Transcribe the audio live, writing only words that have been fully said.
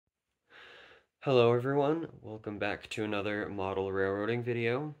Hello everyone, welcome back to another model railroading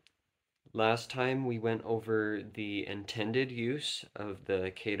video. Last time we went over the intended use of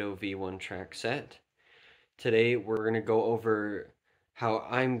the Kato V1 track set. Today we're going to go over how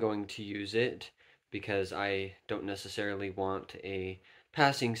I'm going to use it because I don't necessarily want a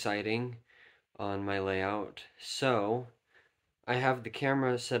passing sighting on my layout. So I have the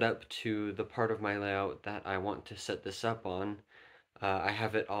camera set up to the part of my layout that I want to set this up on. I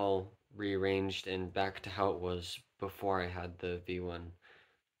have it all rearranged and back to how it was before I had the V1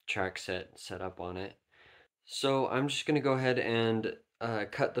 track set up on it. So I'm just going to go ahead and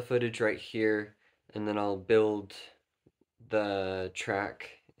cut the footage right here, and then I'll build the track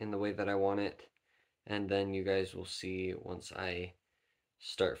in the way that I want it, and then you guys will see once I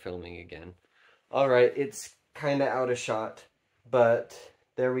start filming again. Alright, it's kind of out of shot, but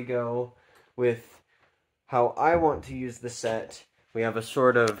there we go with how I want to use the set. We have a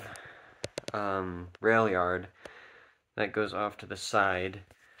sort of rail yard that goes off to the side.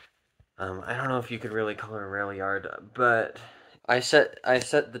 I don't know if you could really call it a rail yard, but I set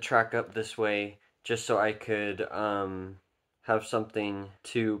the track up this way just so I could have something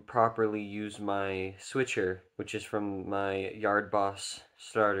to properly use my switcher, which is from my Yard Boss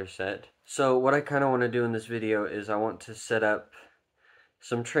starter set. So what I kind of want to do in this video is I want to set up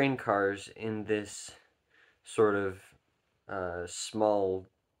some train cars in this sort of small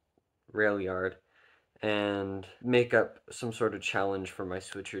rail yard and make up some sort of challenge for my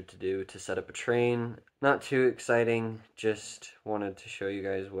switcher to do to set up a train. Not too exciting, just wanted to show you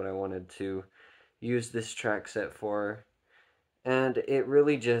guys what I wanted to use this track set for. And it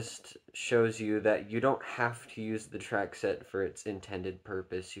really just shows you that you don't have to use the track set for its intended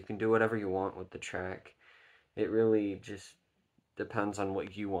purpose. You can do whatever you want with the track. It really just depends on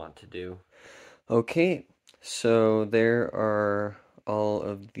what you want to do. Okay, so there are all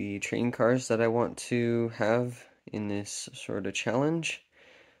of the train cars that I want to have in this sort of challenge.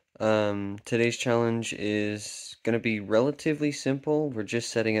 Today's challenge is going to be relatively simple. We're just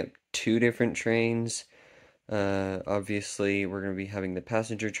setting up two different trains. Obviously, we're going to be having the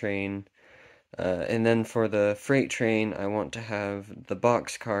passenger train. And then for the freight train, I want to have the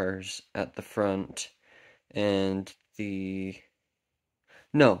box cars at the front and the...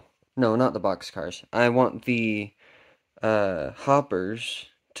 No, not the box cars. I want the hoppers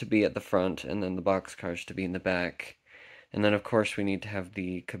to be at the front and then the box cars to be in the back. And then of course we need to have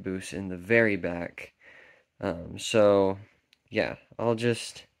the caboose in the very back. So yeah, I'll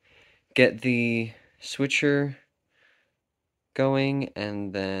just get the switcher going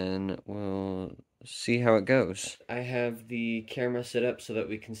and then we'll see how it goes. I have the camera set up so that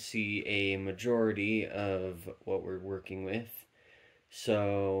we can see a majority of what we're working with.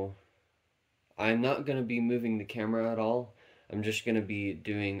 So I'm not going to be moving the camera at all. I'm just going to be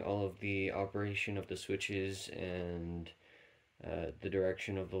doing all of the operation of the switches and the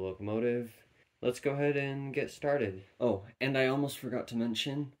direction of the locomotive. Let's go ahead and get started. Oh, and I almost forgot to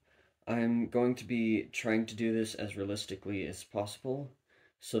mention, I'm going to be trying to do this as realistically as possible.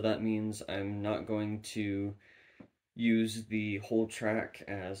 So that means I'm not going to use the whole track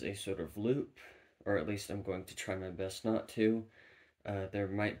as a sort of loop, or at least I'm going to try my best not to. There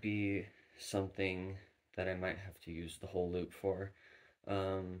might be something that I might have to use the whole loop for.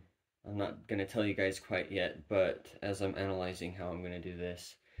 I'm not going to tell you guys quite yet, but as I'm analyzing how I'm going to do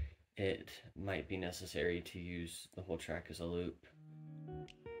this, it might be necessary to use the whole track as a loop.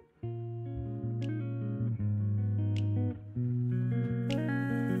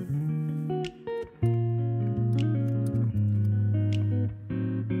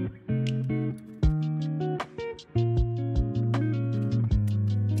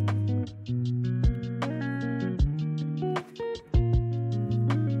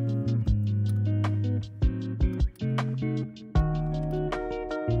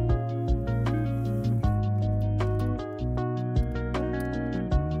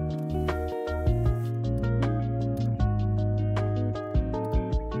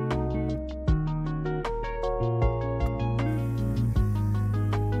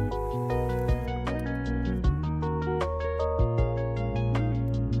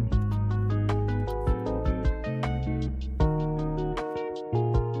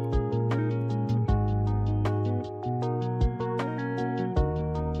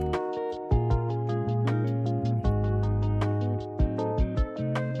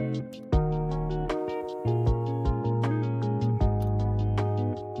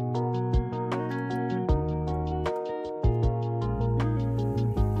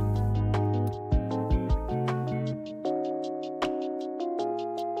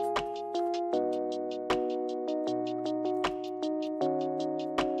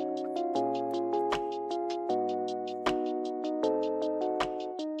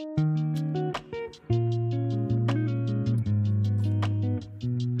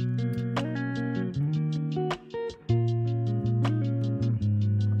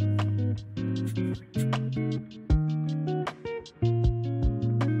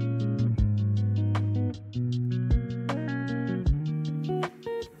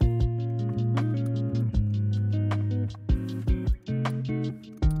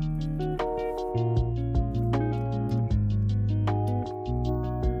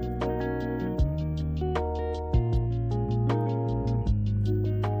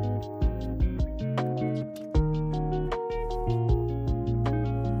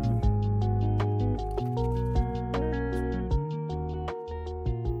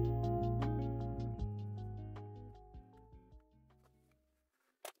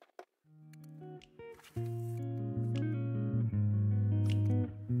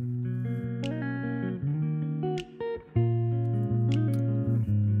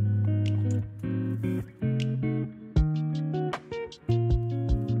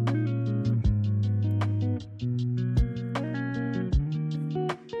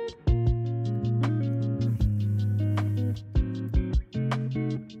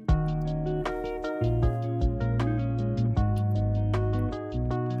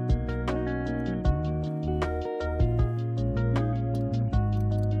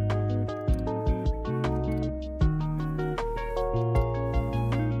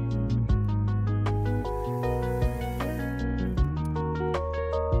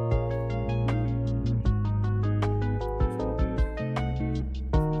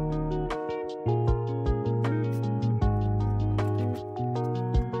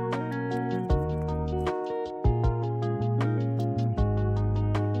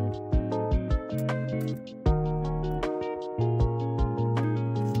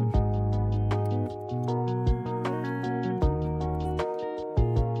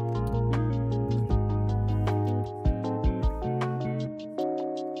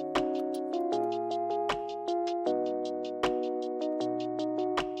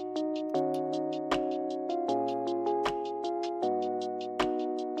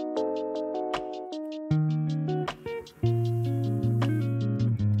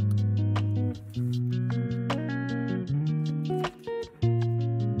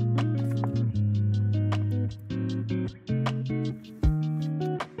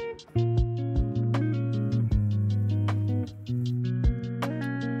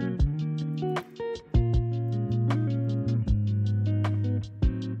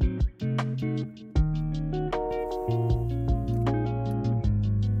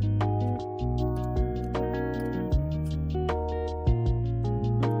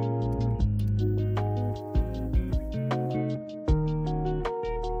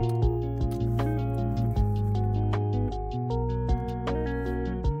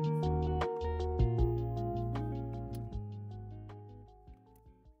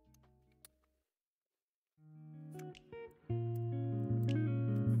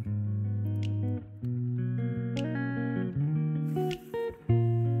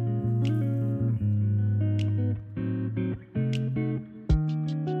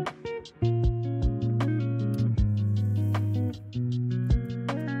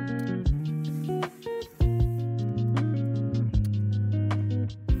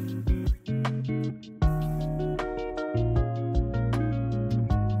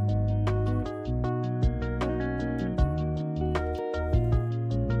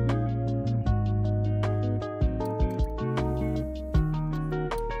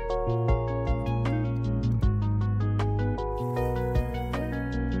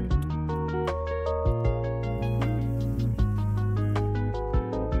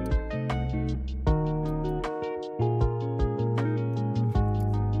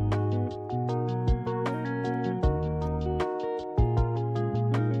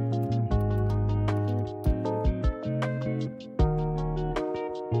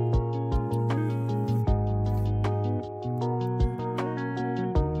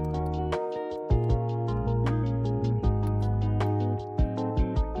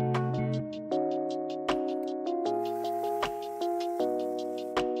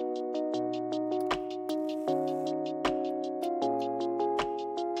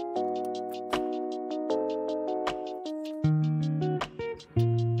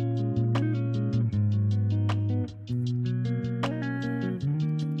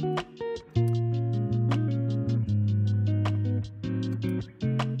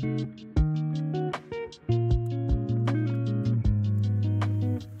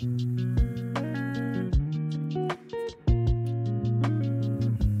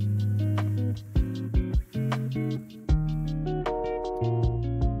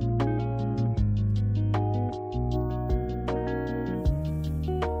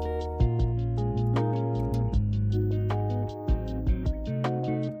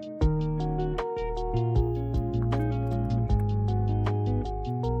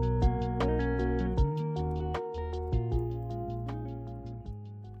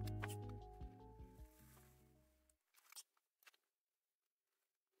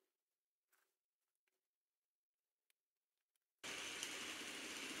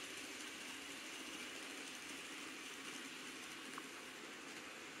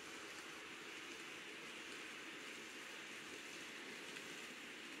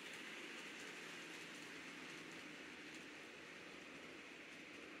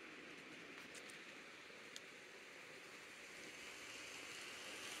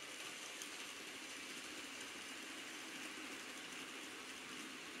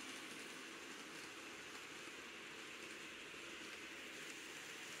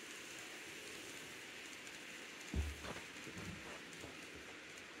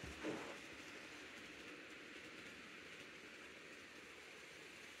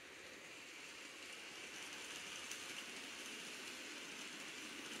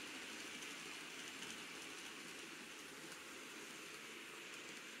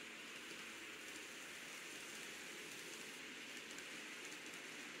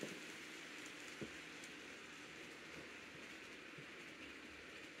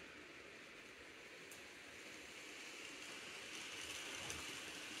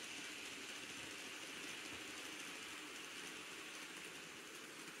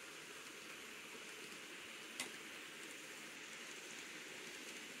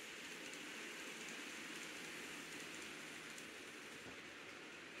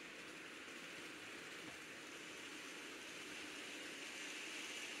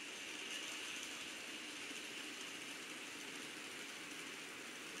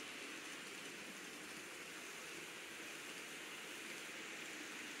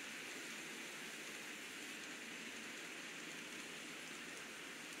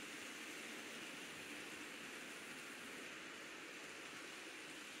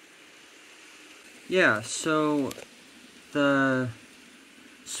 Yeah, so the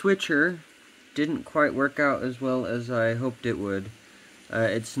switcher didn't quite work out as well as I hoped it would.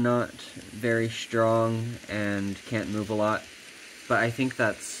 It's not very strong and can't move a lot, but I think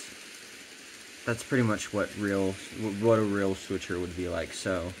that's pretty much what a real switcher would be like,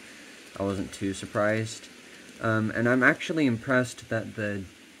 so I wasn't too surprised. And I'm actually impressed that the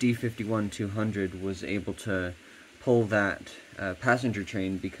D51-200 was able to pull that passenger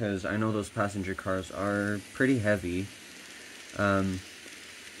train, because I know those passenger cars are pretty heavy.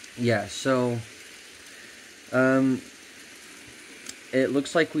 Yeah, so it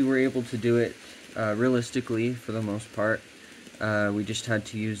looks like we were able to do it realistically for the most part. We just had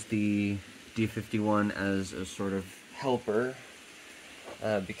to use the D51 as a sort of helper,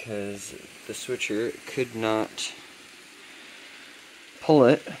 because the switcher could not pull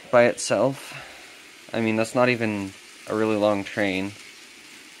it by itself. I mean, that's not even a really long train.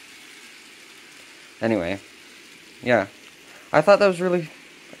 Anyway, yeah. I thought that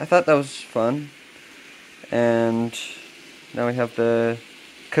was fun. And now we have the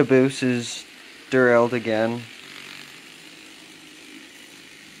Caboose is derailed again.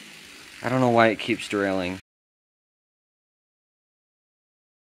 I don't know why it keeps derailing.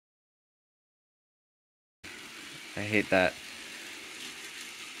 I hate that.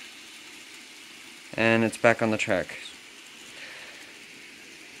 And it's back on the track.